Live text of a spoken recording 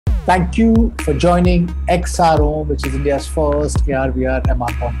Thank you for joining XRO, which is India's first AR/VR MR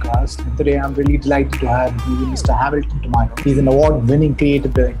podcast. And today I'm really delighted to have Mr. Hamilton Tomaino. He's an award-winning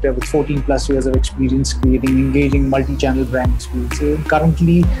creative director with 14 plus years of experience creating engaging multi-channel brand experiences.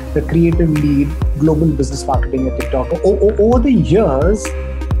 Currently, the creative lead, global business marketing at TikTok. Over the years,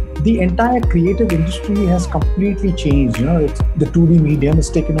 the entire creative industry has completely changed. The 2D medium has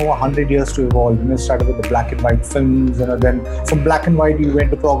taken over 100 years to evolve. It started with the black and white films, then from black and white, you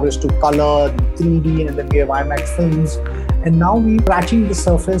went to progress to color, 3D, and then we have IMAX films. And now we're scratching the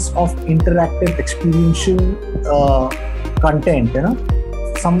surface of interactive experiential content,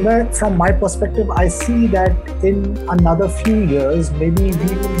 Somewhere from my perspective, I see that in another few years, maybe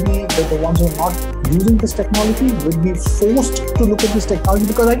we will be the ones who are not using this technology will be forced to look at this technology,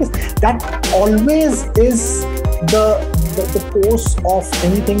 because I guess that always is the course of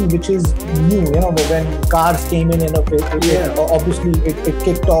anything which is new. When cars came in, obviously it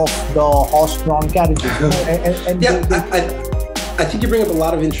kicked off the horse-drawn carriages. I think you bring up a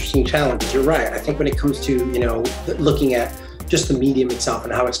lot of interesting challenges. You're right. I think when it comes to looking at just the medium itself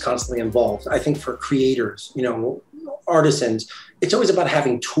and how it's constantly evolved, I think for creators, artisans, it's always about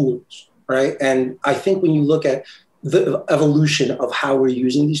having tools, right? And I think when you look at the evolution of how we're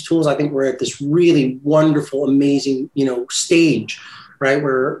using these tools, I think we're at this really wonderful, amazing, stage, right?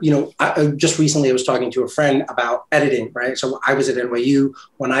 Where, I just recently I was talking to a friend about editing, right? So I was at NYU.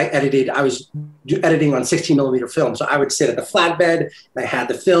 When I edited, I was editing on 16 millimeter film. So I would sit at the flatbed, and I had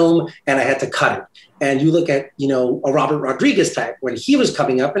the film, and I had to cut it. And you look at, a Robert Rodriguez type, when he was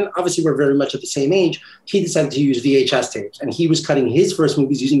coming up, and obviously we're very much at the same age, he decided to use VHS tapes. And he was cutting his first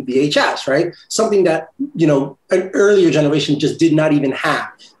movies using VHS, right? Something that, an earlier generation just did not even have.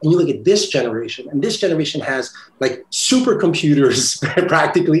 And you look at this generation, and this generation has like supercomputers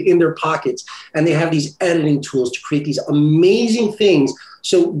practically in their pockets. And they have these editing tools to create these amazing things.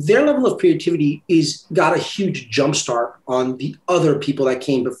 So their level of creativity got a huge jumpstart on the other people that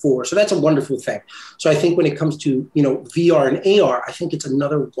came before. So that's a wonderful thing. So I think when it comes to, VR and AR, I think it's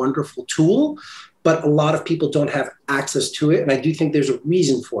another wonderful tool, but a lot of people don't have access to it. And I do think there's a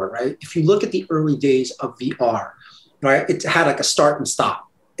reason for it, right? If you look at the early days of VR, right, it had like a start and stop.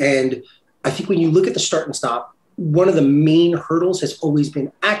 And I think when you look at the start and stop, one of the main hurdles has always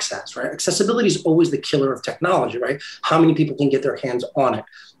been access, right? Accessibility is always the killer of technology, right? How many people can get their hands on it?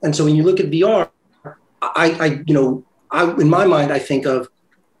 And so when you look at VR, in my mind, I think of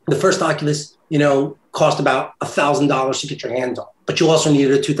the first Oculus, cost about $1,000 to get your hands on, but you also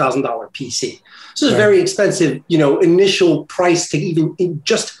needed a $2,000 PC. So it's a very expensive, initial price to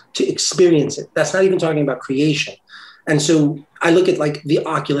just to experience it. That's not even talking about creation. And so I look at like the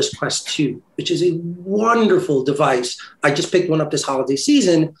Oculus Quest 2, which is a wonderful device. I just picked one up this holiday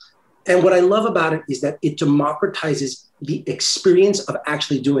season. And what I love about it is that it democratizes the experience of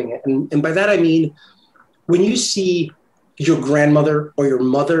actually doing it. And by that, I mean, when you see your grandmother or your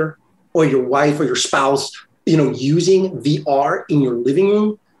mother or your wife or your spouse, using VR in your living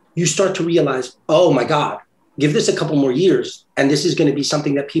room, you start to realize, oh my God, give this a couple more years. And this is going to be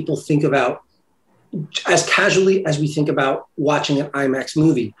something that people think about as casually as we think about watching an IMAX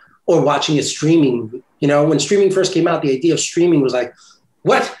movie or watching a streaming movie. When streaming first came out, the idea of streaming was like,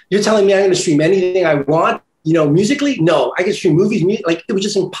 what? You're telling me I'm going to stream anything I want, musically? No, I can stream movies, like it was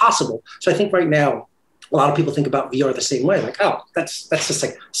just impossible. So I think right now, a lot of people think about VR the same way, like, oh, that's just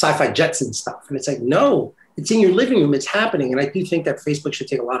like sci-fi Jetson stuff. And it's like, no, it's in your living room, it's happening. And I do think that Facebook should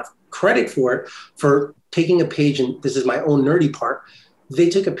take a lot of credit for it, for taking a page, and this is my own nerdy part, they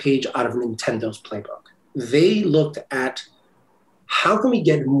took a page out of Nintendo's playbook. They looked at how can we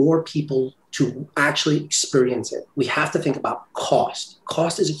get more people to actually experience it? We have to think about cost.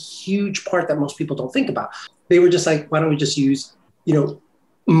 Cost is a huge part that most people don't think about. They were just like, why don't we just use,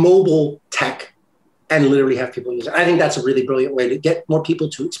 mobile tech and literally have people use it? I think that's a really brilliant way to get more people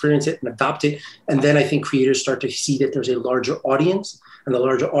to experience it and adopt it. And then I think creators start to see that there's a larger audience, and the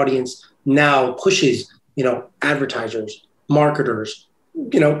larger audience now pushes, advertisers, marketers,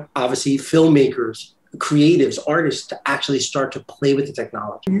 obviously filmmakers, creatives, artists to actually start to play with the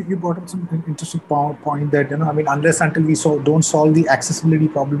technology. You brought up some interesting point that, unless until we don't solve the accessibility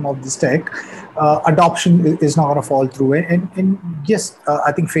problem of this tech, adoption is not going to fall through. And yes,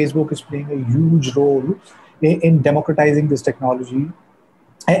 I think Facebook is playing a huge role in democratizing this technology.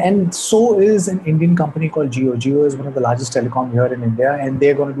 And so is an Indian company called Jio. Jio is one of the largest telecom here in India, and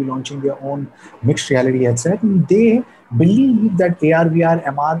they're going to be launching their own mixed reality headset. And they believe that AR, VR,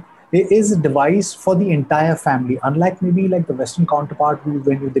 MR is a device for the entire family. Unlike maybe like the Western counterpart, when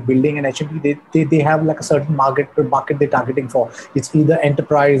they're building an HMD, they have like a certain market they're targeting for. It's either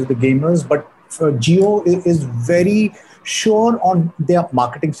enterprise or the gamers, but for Jio is very sure on their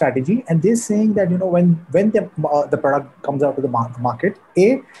marketing strategy, and they're saying that when the product comes out to the market,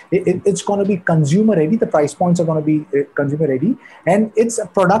 it's going to be consumer ready. The price points are going to be consumer ready, and it's a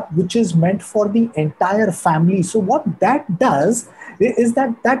product which is meant for the entire family. So what that does is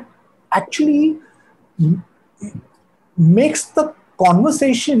that actually makes the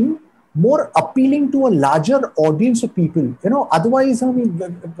conversation more appealing to a larger audience of people. Otherwise, I mean,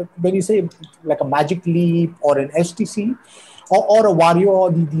 when you say like a Magic Leap or an HTC or a Wario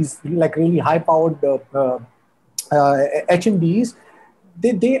or these like really high-powered HMDs,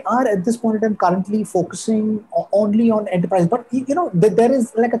 they are at this point in time currently focusing only on enterprise. But there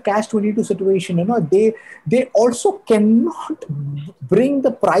is like a catch-22 situation. They also cannot bring the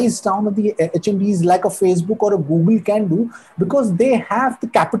price down of the HMDs like a Facebook or a Google can do, because they have the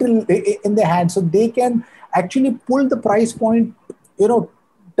capital in their hands, so they can actually pull the price point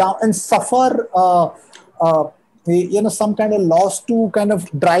down and suffer some kind of loss to kind of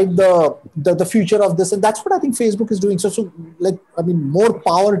drive the future of this. And that's what I think Facebook is doing. So like, I mean, more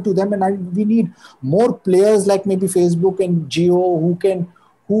power to them. And we need more players like maybe Facebook and Jio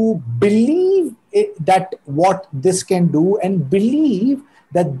who believe that what this can do, and believe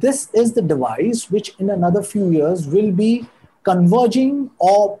that this is the device which in another few years will be converging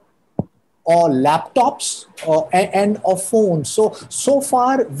or laptops and phones. So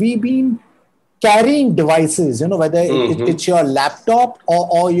far we've been carrying devices, whether it's your laptop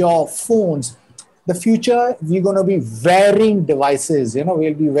or your phones. The future, we're going to be wearing devices,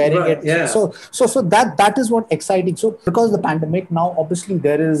 we'll be wearing it. Yeah. So that is what exciting. So because of the pandemic now, obviously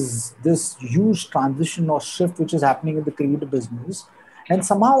there is this huge transition or shift which is happening in the creative business. And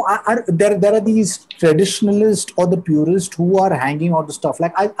somehow there are these traditionalists or the purists who are hanging on to stuff.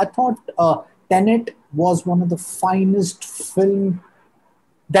 Like I thought Tenet was one of the finest film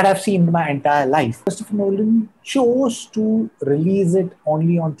that I've seen in my entire life. Christopher Nolan chose to release it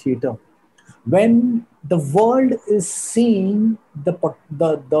only on theater. When the world is seeing the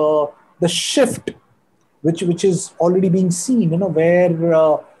shift, which is already being seen,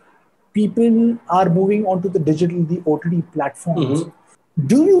 where people are moving onto the digital, the OTT platforms.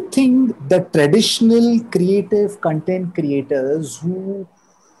 Do you think the traditional creative content creators who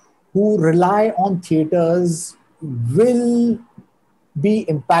rely on theaters will be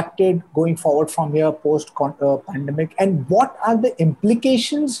impacted going forward from here post pandemic, and what are the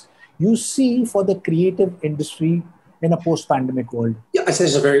implications you see for the creative industry in a post pandemic world? Yeah, I think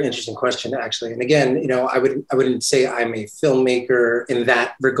it's a very interesting question, actually. And again, I wouldn't say I'm a filmmaker in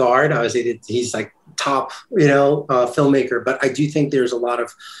that regard. I would say that he's like top, filmmaker, but I do think there's a lot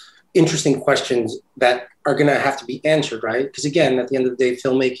of interesting questions that are going to have to be answered, right? Because again, at the end of the day,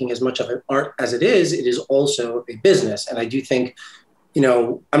 filmmaking, as much of an art as it is also a business. And I do think, I'm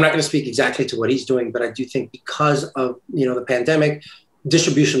not going to speak exactly to what he's doing, but I do think because of, the pandemic,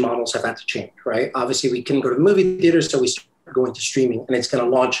 distribution models have had to change, right? Obviously, we couldn't go to the movie theaters, so we started going to streaming, and it's going to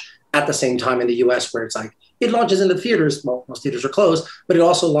launch at the same time in the US, where it's like, it launches in the theaters. Well, most theaters are closed, but it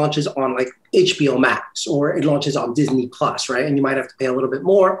also launches on like HBO Max, or it launches on Disney Plus, right? And you might have to pay a little bit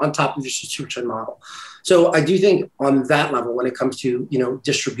more on top of your subscription model. So I do think on that level, when it comes to,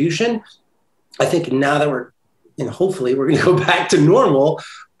 distribution, I think now that we're, hopefully we're going to go back to normal,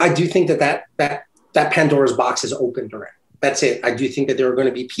 I do think that Pandora's box is opened already. That's it. I do think that there are going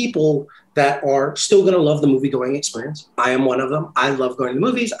to be people that are still going to love the movie-going experience. I am one of them. I love going to the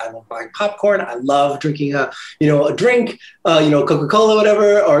movies. I love buying popcorn. I love drinking a drink, Coca-Cola,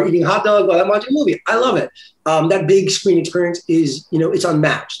 whatever, or eating a hot dog while I'm watching a movie. I love it. That big screen experience is, it's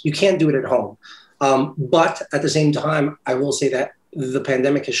unmatched. You can't do it at home. But at the same time, I will say that the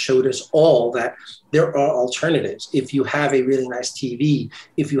pandemic has showed us all that there are alternatives. If you have a really nice TV,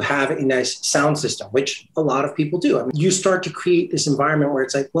 if you have a nice sound system, which a lot of people do, I mean, you start to create this environment where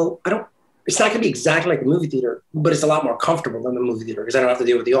it's like, well, it's not going to be exactly like a movie theater, but it's a lot more comfortable than the movie theater because I don't have to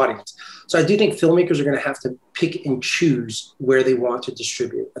deal with the audience. So I do think filmmakers are going to have to pick and choose where they want to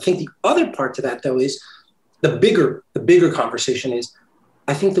distribute. I think the other part to that, though, is the bigger conversation is,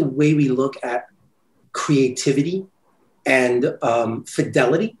 I think the way we look at creativity and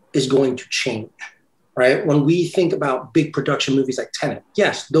fidelity is going to change, right? When we think about big production movies like Tenet,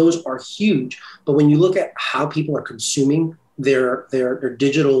 yes, those are huge. But when you look at how people are consuming their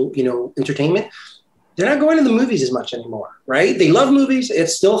digital, entertainment, they're not going to the movies as much anymore, right? They love movies.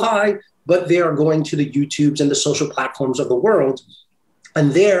 It's still high, but they are going to the YouTubes and the social platforms of the world.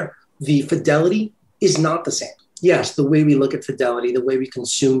 And there, the fidelity is not the same. Yes, the way we look at fidelity, the way we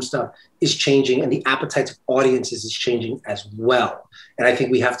consume stuff is changing, and the appetites of audiences is changing as well. And I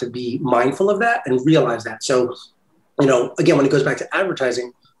think we have to be mindful of that and realize that. So, again, when it goes back to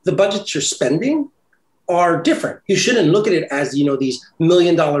advertising, the budgets you're spending are different. You shouldn't look at it as, these $1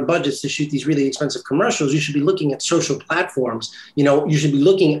 million budgets to shoot these really expensive commercials. You should be looking at social platforms. You should be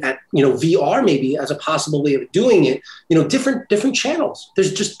looking at, VR maybe as a possible way of doing it, different channels.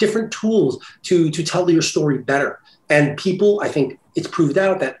 There's just different tools to tell your story better. And people, I think it's proved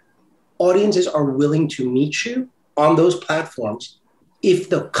out that audiences are willing to meet you on those platforms if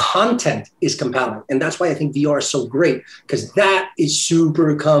the content is compelling. And that's why I think VR is so great, because that is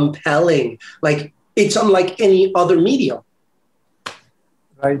super compelling. Like, it's unlike any other medium.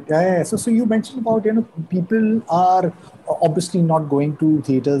 Right. Yeah. So you mentioned about, people are obviously not going to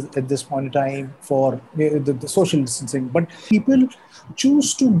theaters at this point in time for the social distancing, but people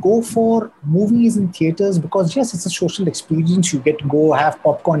choose to go for movies in theaters because, yes, it's a social experience. You get to go have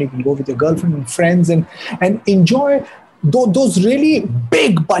popcorn, you can go with your girlfriend and friends and enjoy those really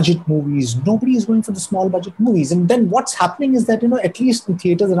big budget movies. Nobody is going for the small budget movies. And then what's happening is that, at least in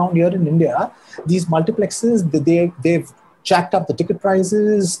theaters around here in India, these multiplexes, they've jacked up the ticket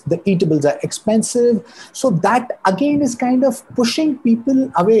prices, the eatables are expensive. So that again is kind of pushing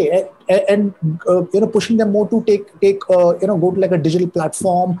people away and pushing them more to go to like a digital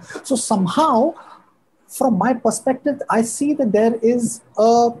platform. So somehow, from my perspective, I see that there is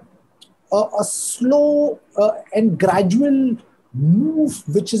a slow and gradual move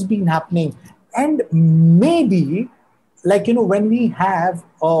which has been happening. And maybe, when we have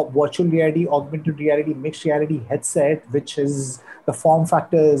a virtual reality, augmented reality, mixed reality headset, which is the form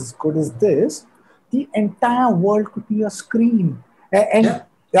factor as good as this, the entire world could be a screen. And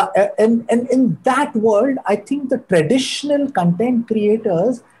in that world, I think the traditional content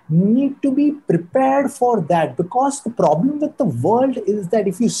creators need to be prepared for that, because the problem with the world is that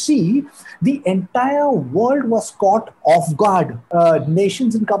if you see, the entire world was caught off guard.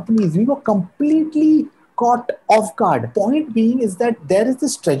 Nations and companies, we were completely caught off guard. Point being is that there is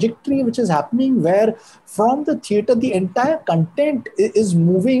this trajectory which is happening where from the theater, the entire content is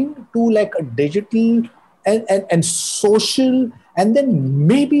moving to like a digital and social, and then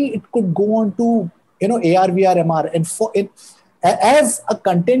maybe it could go on to, AR, VR, MR. And for it, as a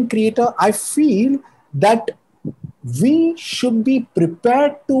content creator, I feel that we should be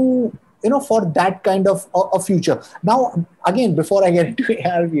prepared to, for that kind of a future. Now, again, before I get into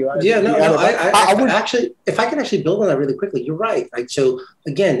AR, VR, I would actually, if I can actually build on that really quickly, you're right. Like, so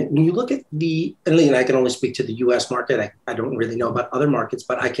again, when you look at and I can only speak to the US market, I don't really know about other markets,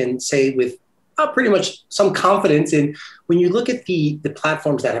 but I can say with pretty much some confidence in when you look at the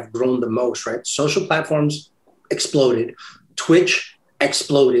platforms that have grown the most, right? Social platforms exploded. Twitch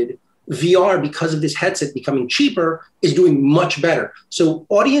exploded. VR, because of this headset becoming cheaper, is doing much better. So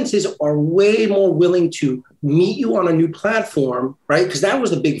audiences are way more willing to meet you on a new platform, right? Because that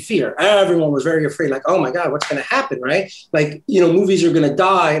was the big fear. Everyone was very afraid, like, oh my God, what's going to happen, right? Like, movies are going to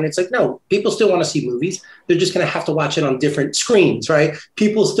die. And it's like, no, people still want to see movies. They're just going to have to watch it on different screens, right?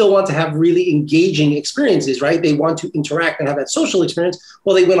 People still want to have really engaging experiences, right? They want to interact and have that social experience.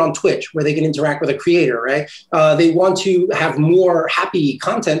 Well, they went on Twitch where they can interact with a creator, right? They want to have more happy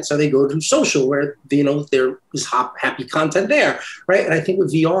content. So they go to social where, there is happy content there, right? And I think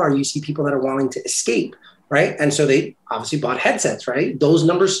with VR, you see people that are wanting to escape, right? And so they obviously bought headsets, right? Those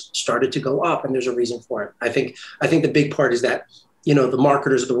numbers started to go up, and there's a reason for it. I think the big part is that, the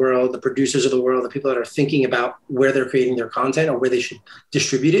marketers of the world, the producers of the world, the people that are thinking about where they're creating their content or where they should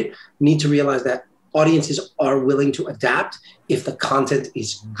distribute it, need to realize that audiences are willing to adapt if the content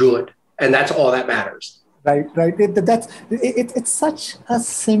is good. And that's all that matters. Right. It's such a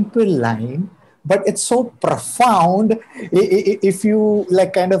simple line, but it's so profound if you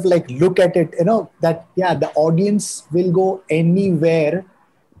look at it, that, the audience will go anywhere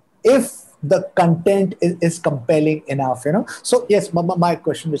if the content is compelling enough, So yes, my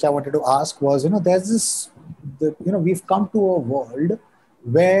question which I wanted to ask was, there's this, we've come to a world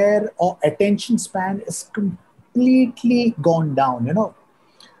where our attention span is completely gone down,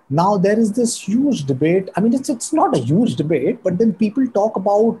 Now there is this huge debate. I mean, it's not a huge debate, but then people talk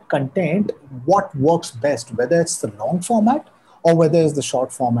about content, what works best, whether it's the long format or whether it's the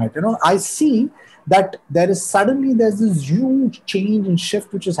short format. I see that there's this huge change and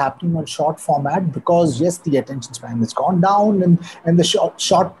shift which is happening on short format because, yes, the attention span has gone down and the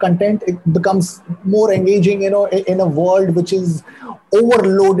short content, it becomes more engaging, in a world which is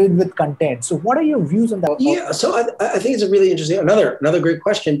overloaded with content. So what are your views on that? Yeah, so I think it's a really interesting, another great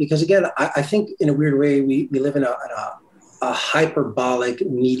question, because again, I think in a weird way, we live in a hyperbolic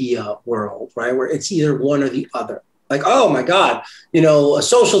media world, right? Where it's either one or the other. Like, oh my God,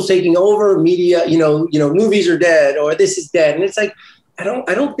 social's taking over, media, movies are dead, or this is dead. And it's like, I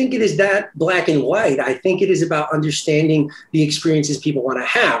don't think it is that black and white. I think it is about understanding the experiences people want to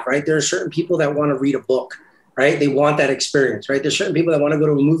have, right? There are certain people that want to read a book, right? They want that experience, right? There's certain people that want to go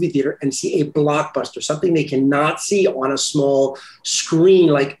to a movie theater and see a blockbuster, something they cannot see on a small screen,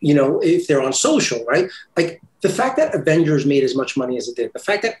 like, if they're on social, right? Like the fact that Avengers made as much money as it did, the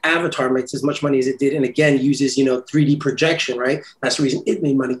fact that Avatar makes as much money as it did, and again, uses, 3D projection, right? That's the reason it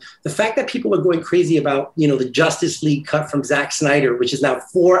made money. The fact that people are going crazy about, the Justice League cut from Zack Snyder, which is now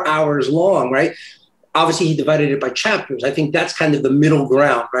 4 hours long, right? Obviously, he divided it by chapters. I think that's kind of the middle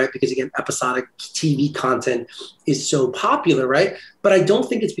ground, right? Because again, episodic TV content is so popular, right? But I don't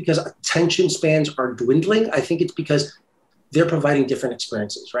think it's because attention spans are dwindling. I think it's because they're providing different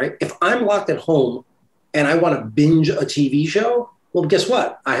experiences, right? If I'm locked at home and I want to binge a TV show, well, guess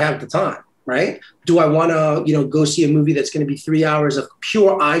what? I have the time, right? Do I want to, go see a movie that's going to be 3 hours of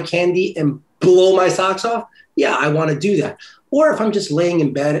pure eye candy and blow my socks off? Yeah, I want to do that. Or if I'm just laying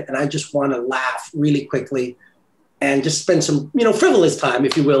in bed and I just want to laugh really quickly and just spend some, frivolous time,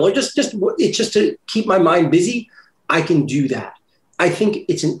 if you will, or just it's just to keep my mind busy, I can do that. I think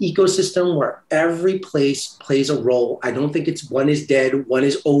it's an ecosystem where every place plays a role. I don't think it's one is dead, one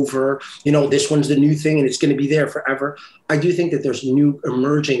is over, this one's the new thing and it's going to be there forever. I do think that there's new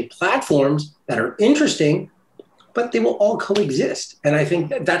emerging platforms that are interesting, but they will all coexist. And I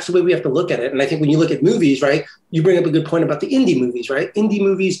think that's the way we have to look at it. And I think when you look at movies, right, you bring up a good point about the indie movies, right? Indie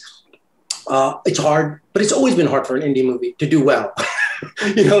movies, it's hard, but it's always been hard for an indie movie to do well.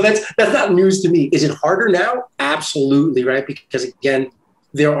 That's not news to me. Is it harder now? Absolutely, right? Because again,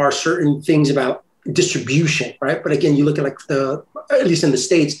 there are certain things about distribution, right? But again, you look at at least in the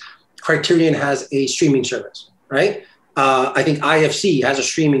States, Criterion has a streaming service, right? I think IFC has a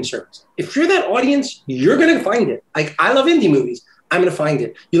streaming service. If you're that audience, you're going to find it. Like, I love indie movies. I'm going to find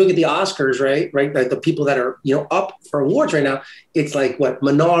it. You look at the Oscars, right? Like the people that are, up for awards right now, it's like what?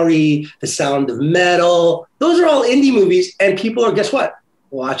 Minari, The Sound of Metal. Those are all indie movies. And people are, guess what?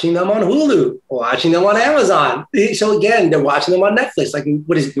 Watching them on Hulu, watching them on Amazon. So again, they're watching them on Netflix. Like,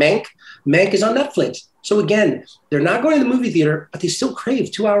 what is it, Mank? Mank is on Netflix. So again, they're not going to the movie theater, but they still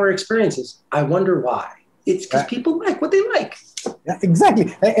crave 2-hour experiences. I wonder why. It's because people like what they like. Yeah,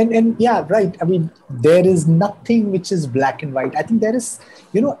 exactly. And yeah, right. I mean, there is nothing which is black and white. I think there is,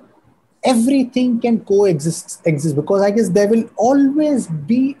 everything can coexist because I guess there will always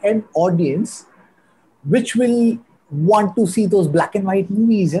be an audience which will want to see those black and white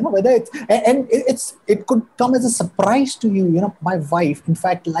movies, whether it could come as a surprise to you. My wife, in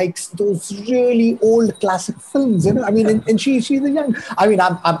fact, likes those really old classic films, I mean, and she's a young, I mean,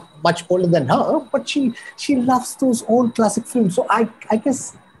 I'm much older than her, but she loves those old classic films. So I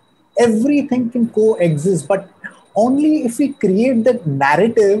guess everything can coexist, but only if we create that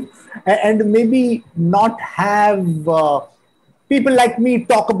narrative and maybe not have people like me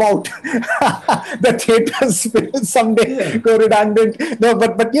talk about the theaters will someday go redundant. No,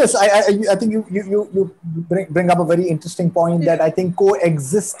 but yes, I think you bring up a very interesting point that I think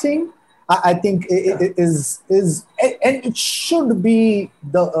coexisting, I think is and it should be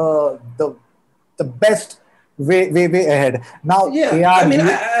the best way ahead. Now,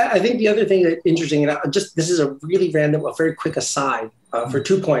 I think the other thing that's interesting, and this is a really random, a very quick aside for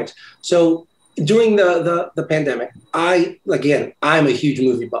 2 points. So during the pandemic, I'm a huge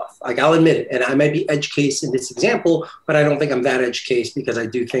movie buff. Like, I'll admit it, and I might be edge case in this example, but I don't think I'm that edge case because I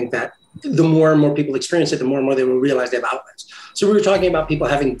do think that the more and more people experience it, the more and more they will realize they have outlets. So we were talking about people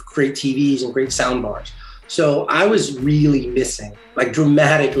having great TVs and great sound bars. So I was really missing, like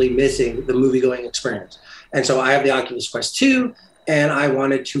dramatically missing the movie-going experience. And so I have the Oculus Quest 2, and I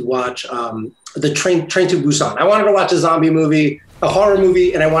wanted to watch the Train to Busan. I wanted to watch a zombie movie, a horror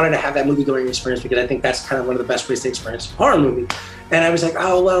movie, and I wanted to have that movie-going experience because I think that's kind of one of the best ways to experience a horror movie. And I was like,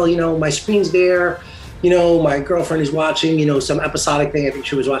 oh, well, my screen's there. My girlfriend is watching, some episodic thing. I think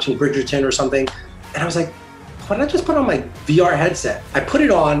she was watching Bridgerton or something. And I was like, why don't I just put on my VR headset? I put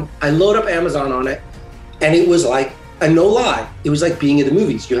it on, I load up Amazon on it, and it was like, and no lie, it was like being in the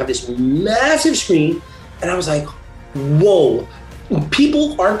movies. You have this massive screen, and I was like, whoa,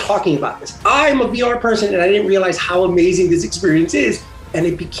 people aren't talking about this. I'm a VR person, and I didn't realize how amazing this experience is. And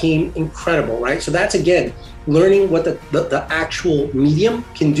it became incredible, right? So that's, again, learning what the actual medium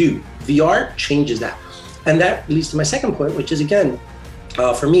can do. VR changes that. And that leads to my second point, which is, again,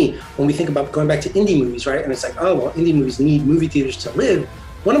 for me, when we think about going back to indie movies, right? And it's like, oh, well, indie movies need movie theaters to live.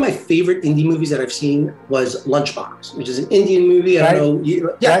 One of my favorite indie movies that I've seen was Lunchbox, which is an Indian movie. I don't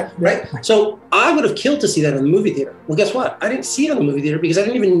know. Right. So I would have killed to see that in the movie theater. Well, guess what? I didn't see it in the movie theater because I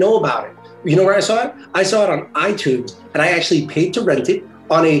didn't even know about it. You know where I saw it? I saw it on iTunes, and I actually paid to rent it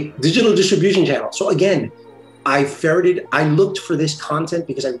on a digital distribution channel. So again, I looked for this content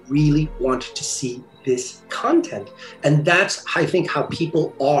because I really wanted to see this content. And that's, I think, how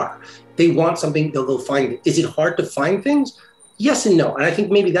people are. They want something, they'll go find it. Is it hard to find things? Yes and no. And I think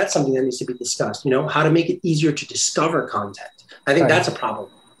maybe that's something that needs to be discussed, how to make it easier to discover content. I think that's a problem.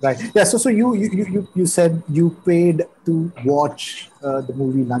 Right. Yeah. So you said you paid to watch the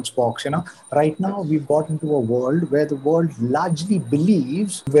movie Lunchbox. Right now we've got into a world where the world largely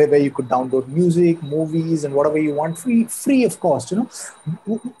believes where you could download music, movies, and whatever you want free of cost.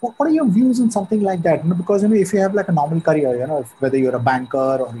 What are your views on something like that? Because if you have like a normal career, whether you're a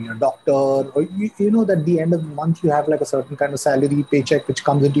banker or you're a doctor, or that at the end of the month you have like a certain kind of salary paycheck which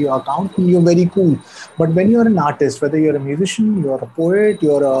comes into your account, and you're very cool. But when you're an artist, whether you're a musician, you're a poet,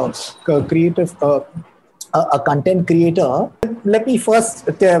 you're a creative, a content creator, let me first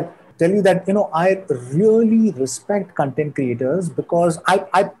tell you that I really respect content creators, because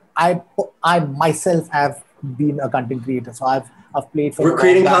I myself have been a content creator. So I've played for. We're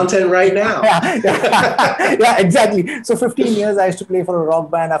creating content right now. Yeah, exactly. So 15 years I used to play for a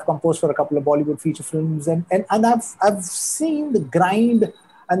rock band. I've composed for a couple of Bollywood feature films, and I've seen the grind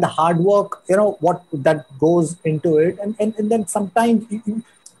and the hard work, what that goes into it, and then sometimes.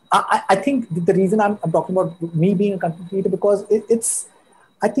 I think the reason I'm talking about me being a content creator, because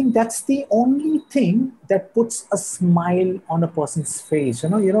I think that's the only thing that puts a smile on a person's face.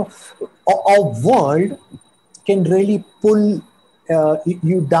 Our world can really pull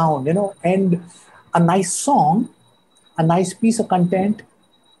you down, and a nice song, a nice piece of content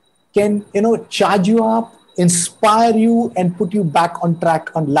can, charge you up, inspire you, and put you back on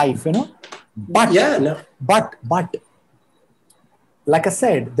track on life, But like I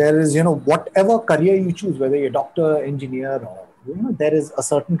said, there is, whatever career you choose, whether you're a doctor, engineer, or, there is a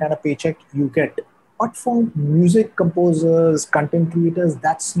certain kind of paycheck you get. But for music composers, content creators,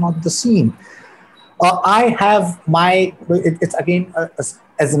 that's not the scene. I have it's again,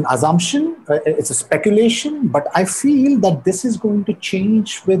 as an assumption, it's a speculation, but I feel that this is going to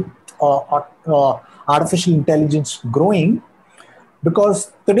change with artificial intelligence growing.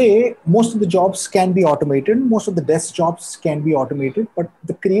 Because today, most of the jobs can be automated, most of the desk jobs can be automated, but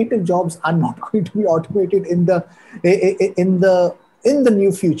the creative jobs are not going to be automated in the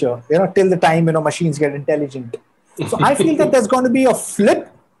near future, till the time, machines get intelligent. So I feel that there's going to be a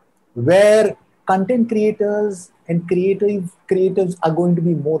flip where content creators and creatives are going to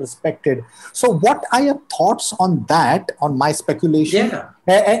be more respected. So what are your thoughts on that, on my speculation? Yeah.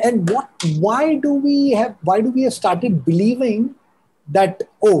 And why do we have started believing that,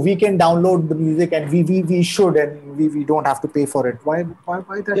 we can download the music and we should, and we don't have to pay for it? Why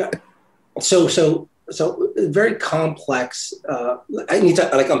that? Yeah. So very complex. I need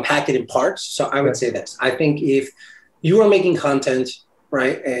to unpack it in parts. So I would say this. I think if you are making content,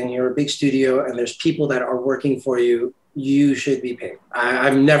 right, and you're a big studio and there's people that are working for you, you should be paid.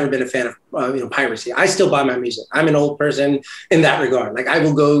 I've never been a fan of piracy. I still buy my music. I'm an old person in that regard. I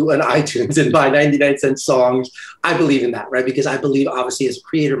will go on iTunes and buy 99-cent songs. I believe in that, right? Because I believe, obviously, as a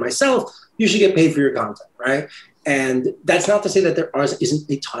creator myself, you should get paid for your content, right? And that's not to say that there isn't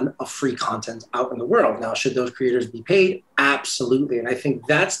a ton of free content out in the world. Now, should those creators be paid? Absolutely. And I think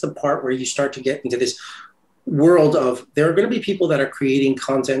that's the part where you start to get into this world of, there are going to be people that are creating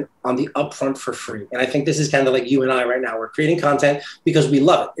content on the upfront for free. And I think this is kind of like you and I right now. We're creating content because we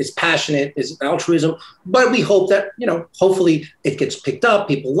love it. It's passionate, it's altruism, but we hope that, hopefully it gets picked up,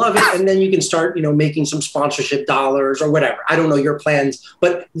 people love it, and then you can start, making some sponsorship dollars or whatever. I don't know your plans,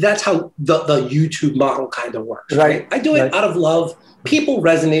 but that's how the YouTube model kind of works, right? I do it out of love. People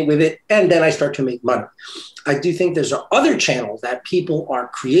resonate with it, and then I start to make money. I do think there's other channels that people are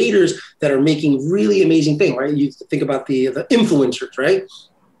creators that are making really amazing things, right? You think about the influencers, right?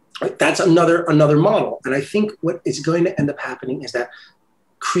 That's another model. And I think what is going to end up happening is that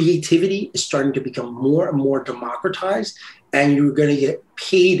creativity is starting to become more and more democratized, and you're going to get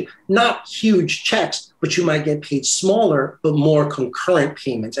paid not huge checks, but you might get paid smaller, but more concurrent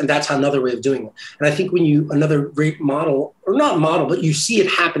payments. And that's another way of doing it. And I think another great model, or not model, but you see it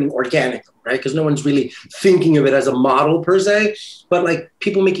happening organically, right? Because no one's really thinking of it as a model per se, but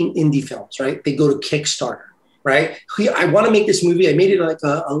people making indie films, right? They go to Kickstarter. Right? I want to make this movie. I made it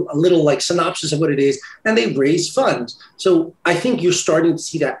a little synopsis of what it is, and they raise funds. So I think you're starting to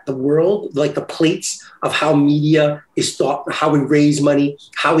see that the world, the plates of how media is thought, how we raise money,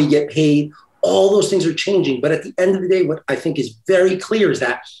 how we get paid, all those things are changing. But at the end of the day, what I think is very clear is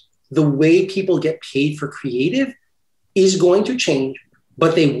that the way people get paid for creative is going to change,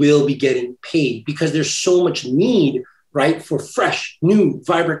 but they will be getting paid because there's so much need, right, for fresh, new,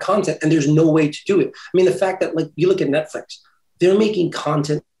 vibrant content, and there's no way to do it. I mean, the fact that you look at Netflix, they're making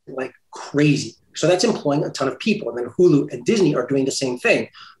content like crazy, So that's employing a ton of people. And then Hulu and Disney are doing the same thing.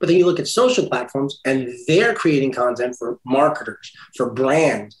 But then you look at social platforms and they're creating content for marketers, for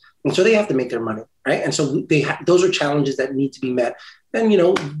brands. And so they have to make their money, right? And so those are challenges that need to be met. And,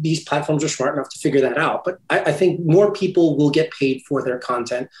 these platforms are smart enough to figure that out. But I think more people will get paid for their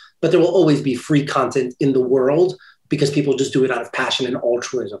content, but there will always be free content in the world because people just do it out of passion and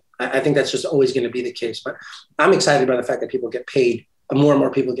altruism. I think that's just always going to be the case. But I'm excited by the fact that people get paid. More and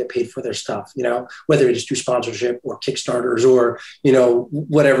more people get paid for their stuff, whether it's through sponsorship or Kickstarters or,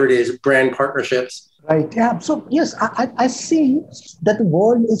 whatever it is, brand partnerships. Right. Yeah. So, yes, I see that the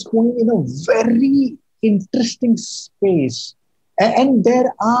world is going in a very interesting space. And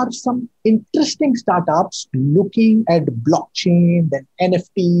there are some interesting startups looking at blockchain and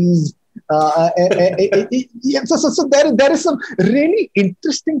NFTs. So there is some really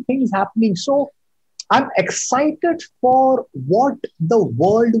interesting things happening. So I'm excited for what the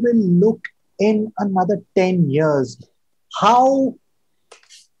world will look in another 10 years. How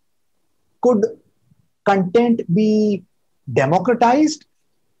could content be democratized,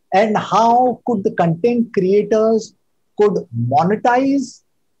 and how could the content creators could monetize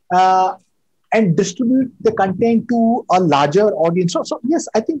and distribute the content to a larger audience? So yes,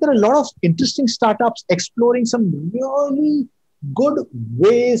 I think there are a lot of interesting startups exploring some really good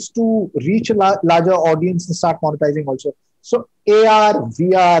ways to reach a larger audience and start monetizing also. So AR,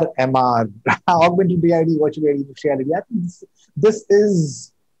 VR, MR, augmented reality, virtual reality, mixed reality. I think this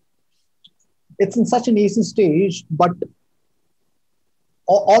is, it's in such an nascent stage, but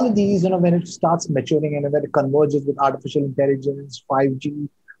all of these, when it starts maturing and when it converges with artificial intelligence, 5G,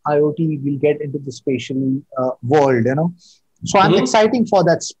 IoT, we'll get into the spatial world, So I'm excited for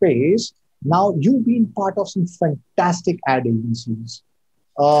that space. Now, you've been part of some fantastic ad agencies.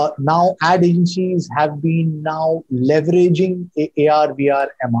 Now, ad agencies have been now leveraging AR, VR,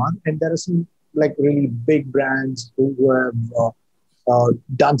 MR, and there are some really big brands who have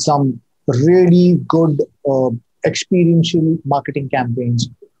done some really good experiential marketing campaigns.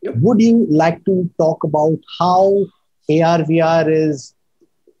 Yep. Would you like to talk about how AR, VR is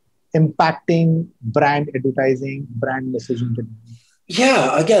impacting brand advertising, brand messaging?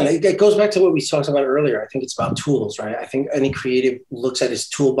 Yeah, again, it goes back to what we talked about earlier. I think it's about tools, right? I think any creative looks at his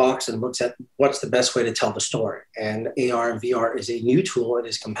toolbox and looks at what's the best way to tell the story. And AR and VR is a new tool. It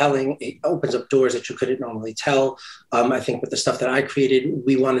is compelling. It opens up doors that you couldn't normally tell. I think with the stuff that I created,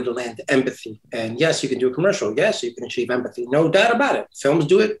 we wanted to land empathy. And yes, you can do a commercial. Yes, you can achieve empathy. No doubt about it. Films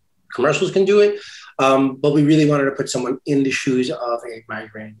do it. Commercials can do it. But we really wanted to put someone in the shoes of a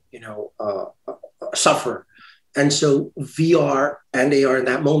migraine, sufferer. And so VR and AR in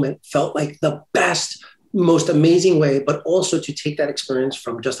that moment felt like the best, most amazing way, but also to take that experience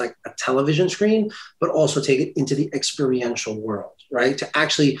from just like a television screen, but also take it into the experiential world, right? To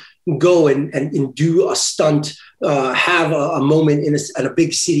actually go and do a stunt, have a moment in a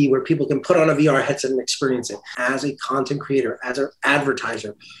big city where people can put on a VR headset and experience it. As a content creator, as an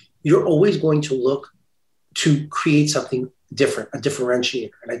advertiser, you're always going to look to create something different, a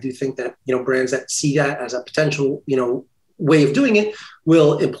differentiator. And I do think that, brands that see that as a potential, way of doing it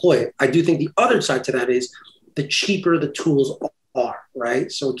will employ it. I do think the other side to that is the cheaper the tools are,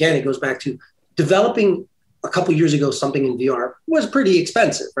 right? So again, it goes back to developing a couple of years ago, something in VR was pretty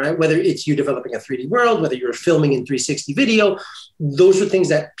expensive, right? Whether it's you developing a 3D world, whether you're filming in 360 video, those were things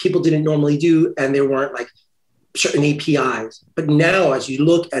that people didn't normally do. And there weren't like certain APIs. But now as you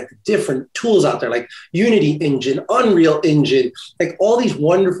look at the different tools out there, like Unity Engine, Unreal Engine, like all these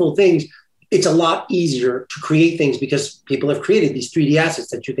wonderful things, it's a lot easier to create things because people have created these 3D assets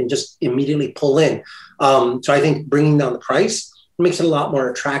that you can just immediately pull in. So I think bringing down the price makes it a lot more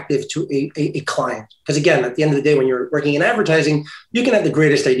attractive to a client. Because again, at the end of the day, when you're working in advertising, you can have the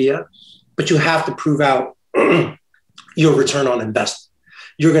greatest idea, but you have to prove out your return on investment.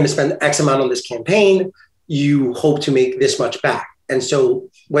 You're going to spend X amount on this campaign. You hope to make this much back. And so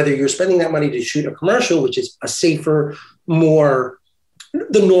whether you're spending that money to shoot a commercial, which is a safer, more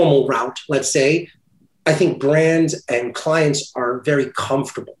the normal route, let's say, I think brands and clients are very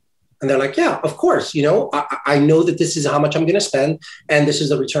comfortable. And they're like, yeah, of course, I know that this is how much I'm going to spend and this is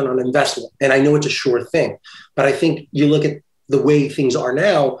the return on investment. And I know it's a sure thing. But I think you look at the way things are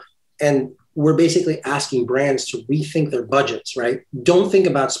now, and we're basically asking brands to rethink their budgets, right? Don't think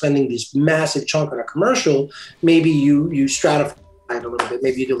about spending this massive chunk on a commercial. Maybe you stratify it a little bit.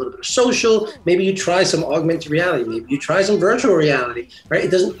 Maybe you do a little bit of social. Maybe you try some augmented reality. Maybe you try some virtual reality, right?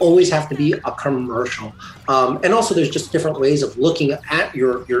 It doesn't always have to be a commercial. And also there's just different ways of looking at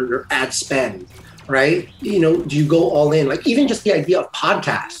your ad spend, right? Do you go all in? Like even just the idea of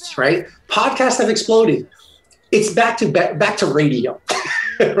podcasts, right? Podcasts have exploded. It's back to radio.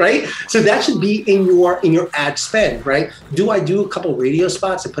 right? So that should be in your ad spend, right? Do I do a couple radio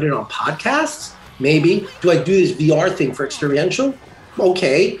spots and put it on podcasts? Maybe. Do I do this VR thing for experiential?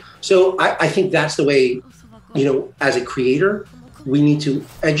 Okay. So I think that's the way, as a creator, we need to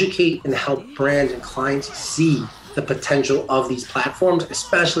educate and help brands and clients see the potential of these platforms,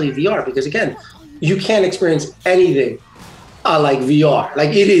 especially VR, because again, you can't experience anything like VR. Like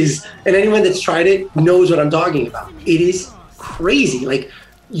it is, and anyone that's tried it knows what I'm talking about. It is crazy. Like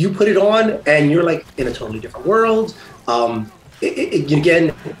you put it on and you're like in a totally different world.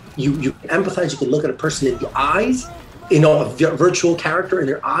 Again, you empathize, you can look at a person in the eyes, a virtual character in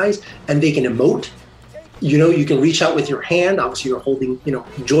their eyes, and they can emote. You can reach out with your hand. Obviously you're holding,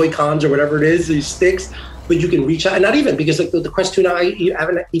 Joy-Cons or whatever it is, these sticks, but you can reach out, and not even, because like the Quest 2 now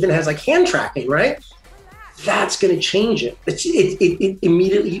even has like hand tracking, right? That's going to change it. It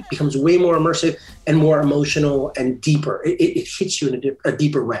immediately becomes way more immersive and more emotional and deeper. It hits you in a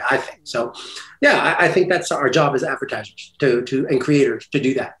deeper way, I think. So, yeah, I think that's our job as advertisers and creators to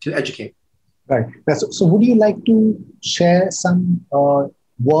do that, to educate. Right. So would you like to share some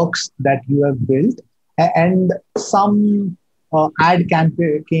works that you have built and some ad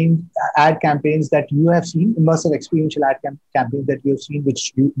campaigns that you have seen, immersive experiential ad campaigns that you have seen,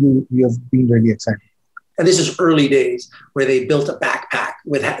 which you have been really excited? And this is early days where they built a backpack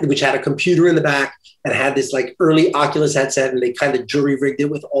which had a computer in the back and had this like early Oculus headset, and they kind of jury rigged it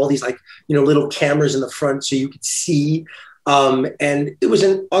with all these like, little cameras in the front so you could see. And it was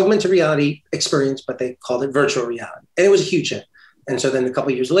an augmented reality experience, but they called it virtual reality. And it was a huge hit. And so then a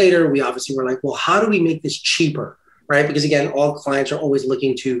couple of years later, we obviously were like, well, how do we make this cheaper? Right? Because again, all clients are always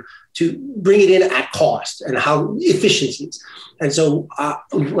looking to bring it in at cost and how efficiencies. And so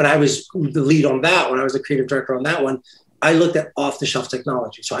when I was the lead on that, when I was the creative director on that one, I looked at off-the-shelf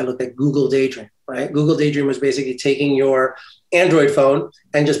technology. So I looked at Google Daydream, right? Google Daydream was basically taking your Android phone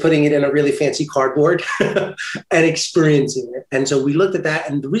and just putting it in a really fancy cardboard and experiencing it. And so we looked at that.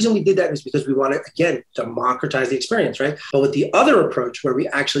 And the reason we did that is because we wanted, again, democratize the experience, right? But with the other approach where we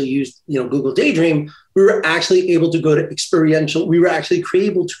actually used, Google Daydream, we were actually able to go to experiential. We were actually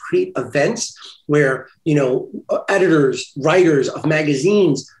able to create events where, editors, writers of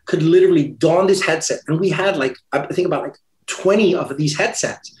magazines could literally don this headset. And we had I think about 20 of these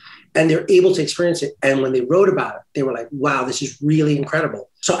headsets. And they're able to experience it. And when they wrote about it, they were like, wow, this is really incredible.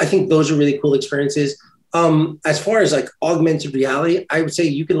 So I think those are really cool experiences. As far as like augmented reality, I would say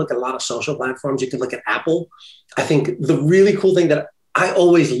you can look at a lot of social platforms. You can look at Apple. I think the really cool thing that I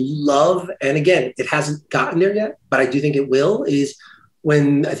always love, and again, it hasn't gotten there yet, but I do think it will, is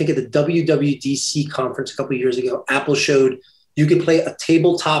when I think at the WWDC conference a couple of years ago, Apple showed you could play a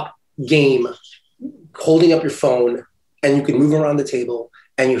tabletop game holding up your phone and you can move around the table.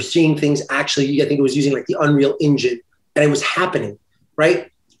 And you're seeing things actually, I think it was using like the Unreal Engine, and it was happening, right?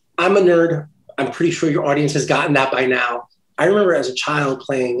 I'm a nerd. I'm pretty sure your audience has gotten that by now. I remember as a child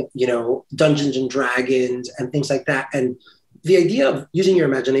playing, Dungeons and Dragons and things like that. And the idea of using your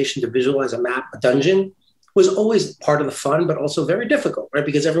imagination to visualize a map, a dungeon, was always part of the fun, but also very difficult, right?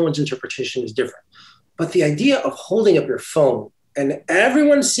 Because everyone's interpretation is different. But the idea of holding up your phone and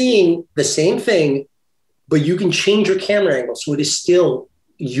everyone seeing the same thing, but you can change your camera angle so it is still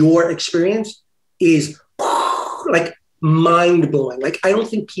your experience, is like mind-blowing. Like, I don't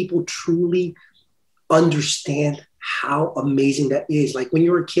think people truly understand how amazing that is. Like when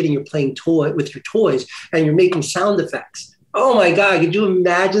you're a kid and you're playing with your toys and you're making sound effects. Oh my God, could you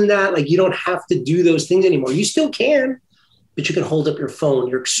imagine that? Like you don't have to do those things anymore. You still can, but you can hold up your phone,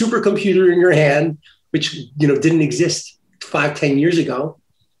 your supercomputer in your hand, which didn't exist 5-10 years ago.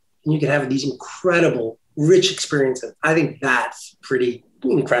 And you can have these incredible, rich experiences. I think that's pretty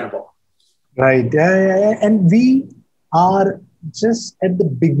incredible. Right. And we are just at the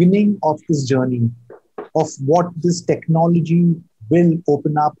beginning of this journey of what this technology will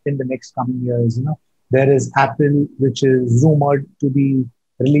open up in the next coming years. There is Apple, which is rumored to be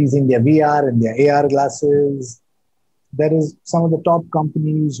releasing their VR and their AR glasses. There is some of the top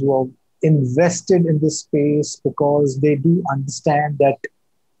companies who have invested in this space because they do understand that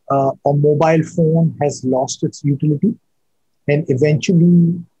a mobile phone has lost its utility. And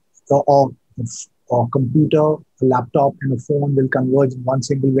eventually, a computer, a laptop, and a phone will converge in one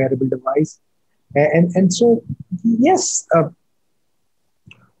single wearable device. And so, yes,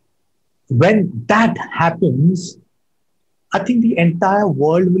 when that happens, I think the entire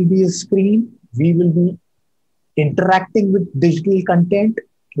world will be a screen. We will be interacting with digital content,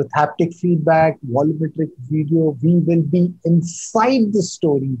 with haptic feedback, volumetric video. We will be inside the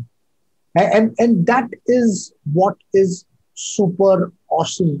story. And that is what is super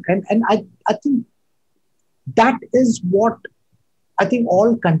awesome. And I think that is what I think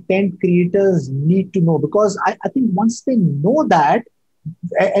all content creators need to know, because I think once they know that,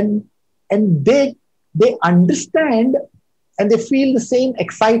 and they understand and they feel the same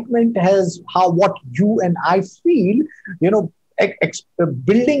excitement as how what you and I feel,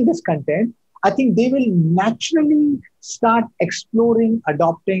 building this content, I think they will naturally start exploring,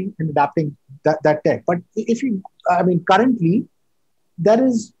 adopting, and adapting that tech. But currently, there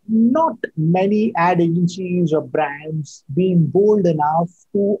is not many ad agencies or brands being bold enough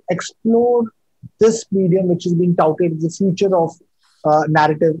to explore this medium, which is being touted as the future of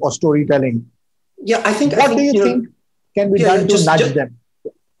narrative or storytelling. Yeah, I think. What do you think can be done to nudge them?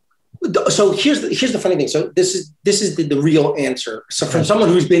 So here's the funny thing. So this is the real answer. So from someone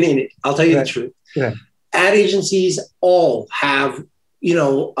who's been in it, I'll tell you the truth. Right. Ad agencies all have,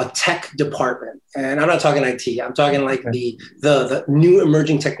 a tech department, and I'm not talking IT. I'm talking like the new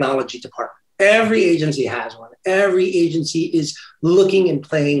emerging technology department. Every agency has one. Every agency is looking and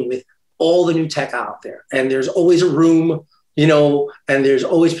playing with all the new tech out there, and there's always a room, and there's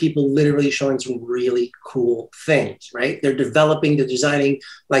always people literally showing some really cool things, right? They're developing, they're designing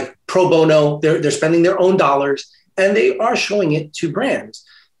like pro bono. They're spending their own dollars, and they are showing it to brands.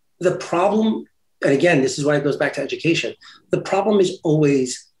 The problem, and again, this is why it goes back to education. The problem is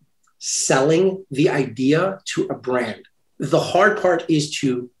always selling the idea to a brand. The hard part is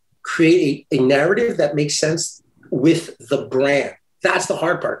to create a narrative that makes sense with the brand. That's the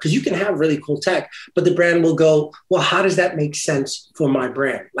hard part, because you can have really cool tech, but the brand will go, well, how does that make sense for my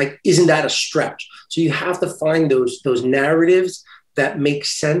brand? Like, isn't that a stretch? So you have to find those narratives that make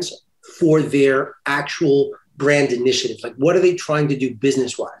sense for their actual brand initiatives. Like, what are they trying to do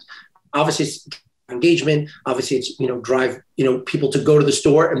business-wise? Obviously, it's engagement. Obviously, it's, drive, people to go to the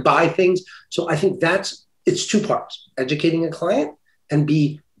store and buy things. So I think it's two parts: educating a client and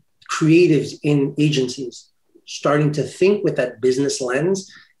be creatives in agencies, starting to think with that business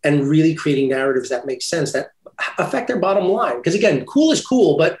lens and really creating narratives that make sense, that affect their bottom line. Because again, cool is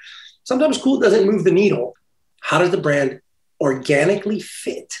cool, but sometimes cool doesn't move the needle. How does the brand organically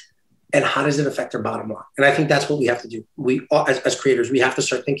fit? And how does it affect their bottom line? And I think that's what we have to do. We, as creators, we have to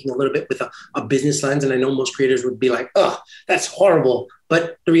start thinking a little bit with a business lens. And I know most creators would be like, oh, that's horrible.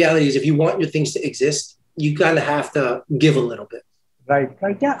 But the reality is, if you want your things to exist, you kind of have to give a little bit. Right.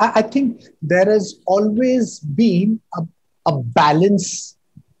 Yeah, I think there has always been a balance,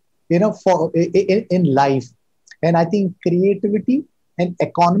 for in life. And I think creativity and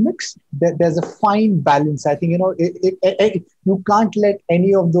economics, there's a fine balance. I think, you can't let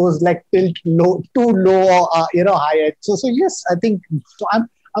any of those like tilt low, too low or, higher. So yes, I think, so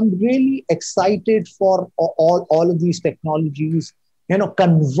I'm really excited for all of these technologies,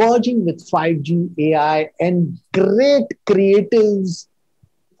 converging with 5G, AI, and great creatives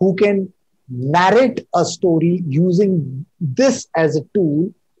who can narrate a story using this as a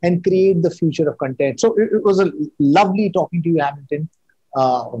tool and create the future of content. So it was a lovely talking to you, Hamilton.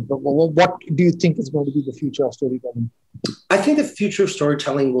 What do you think is going to be the future of storytelling? I think the future of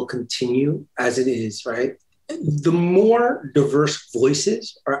storytelling will continue as it is, right? The more diverse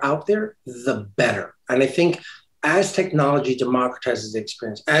voices are out there, the better. And I think as technology democratizes the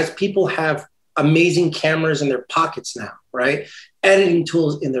experience, as people have amazing cameras in their pockets now, right? Editing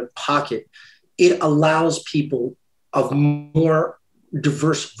tools in their pocket, it allows people of more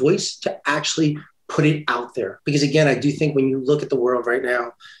diverse voice to actually put it out there. Because again, I do think when you look at the world right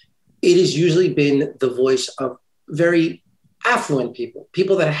now, it has usually been the voice of very affluent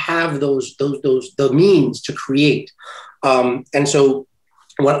people that have the means to create. And so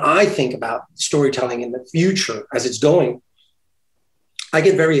when I think about storytelling in the future as it's going, I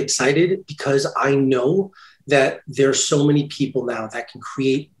get very excited because I know that there's so many people now that can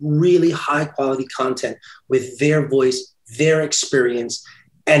create really high quality content with their voice, their experience,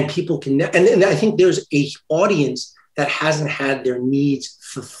 and people can, and I think there's a audience that hasn't had their needs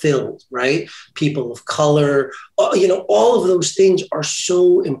fulfilled, right? People of color, all of those things are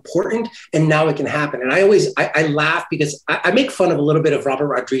so important, and now it can happen. And I laugh because I make fun of a little bit of Robert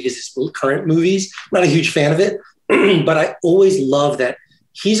Rodriguez's current movies. I'm not a huge fan of it, but I always love that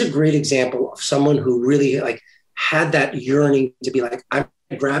he's a great example of someone who really had that yearning to be like, I'm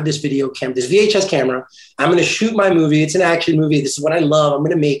gonna grab this video camera, this VHS camera, I'm going to shoot my movie. It's an action movie. This is what I love. I'm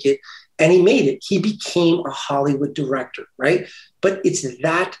going to make it. And he made it. He became a Hollywood director, right? But it's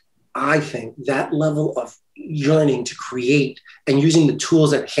that, I think, that level of yearning to create and using the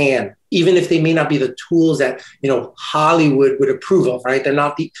tools at hand, even if they may not be the tools that, Hollywood would approve of, right? They're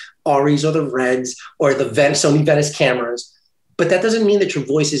not the Aries or the Reds or the Sony Venice cameras. But that doesn't mean that your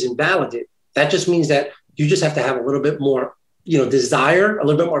voice is invalidated. That just means that you just have to have a little bit more, desire, a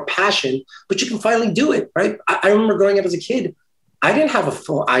little bit more passion, but you can finally do it, right? I remember growing up as a kid, I didn't have a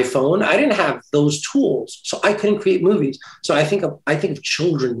iPhone. I didn't have those tools, so I couldn't create movies. So I think of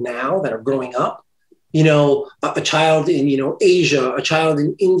children now that are growing up. You know, a child in, you know, Asia, a child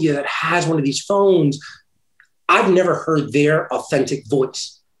in India that has one of these phones. I've never heard their authentic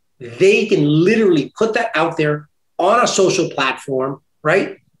voice. They can literally put that out there on a social platform,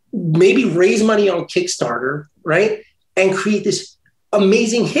 right? Maybe raise money on Kickstarter, right? And create this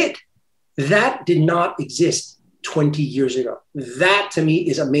amazing hit. That did not exist 20 years ago. That to me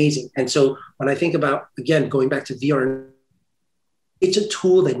is amazing. And so when I think about, again, going back to VR, it's a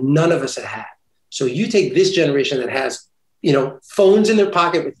tool that none of us have had. So you take this generation that has, you know, phones in their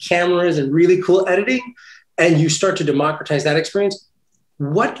pocket with cameras and really cool editing, and you start to democratize that experience.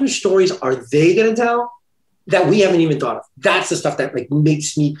 What new stories are they going to tell that we haven't even thought of? That's the stuff that like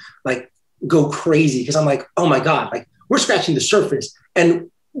makes me like go crazy, because I'm like, oh my God, like we're scratching the surface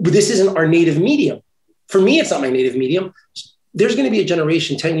and this isn't our native medium. For me, it's not my native medium. There's going to be a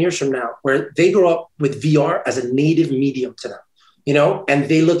generation 10 years from now where they grow up with VR as a native medium to them, you know, and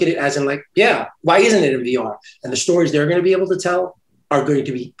they look at it as in like, yeah, why isn't it in VR? And the stories they're going to be able to tell are going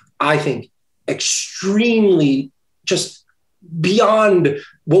to be, I think, extremely just beyond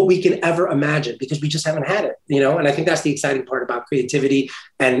what we can ever imagine, because we just haven't had it, you know? And I think that's the exciting part about creativity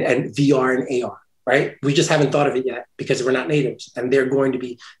and VR and AR, right? We just haven't thought of it yet because we're not natives, and they're going to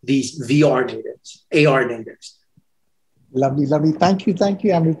be these VR natives, AR natives. Lovely, lovely. Thank you,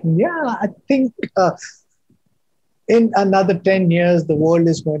 Hamilton. Yeah, I think in another 10 years, the world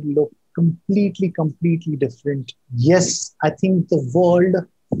is going to look completely different. Yes, I think the world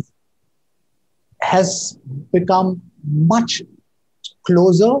has become much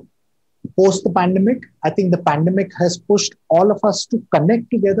closer post the pandemic. I think the pandemic has pushed all of us to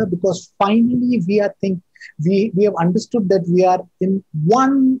connect together, because finally we have understood that we are in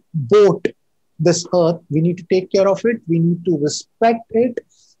one boat, this earth. We need to take care of it. We need to respect it.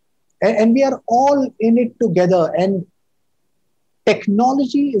 And we are all in it together. And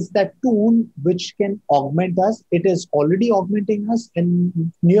technology is that tool which can augment us. It is already augmenting us.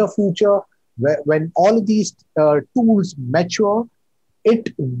 In near future, when all of these tools mature,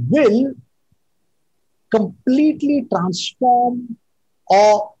 it will completely transform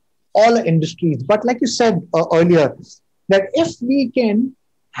all industries. But like you said earlier, that if we can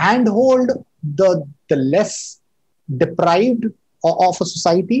handhold the less deprived of a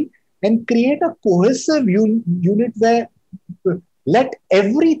society and create a cohesive unit where let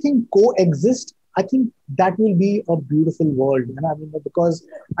everything coexist, I think that will be a beautiful world. And I mean, because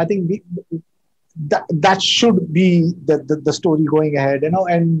I think that should be the story going ahead, you know.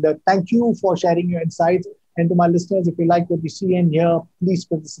 And thank you for sharing your insights. And to my listeners, if you like what you see and hear, please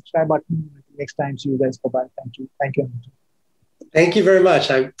press the subscribe button. Next time, see you guys. Bye-bye. Thank you. Thank you very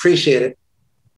much. I appreciate it.